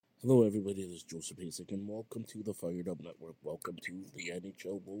Hello, everybody. This is Joseph Hasek, and welcome to the Fired Up Network. Welcome to the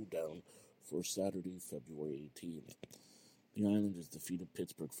NHL Lowdown for Saturday, February 18th. The Islanders defeated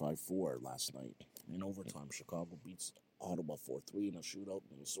Pittsburgh 5-4 last night. In overtime, Chicago beats Ottawa 4-3 in a shootout.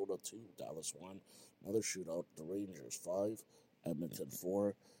 Minnesota 2, Dallas 1. Another shootout. The Rangers 5, Edmonton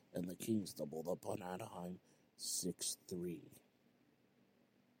 4, and the Kings doubled up on Anaheim 6-3.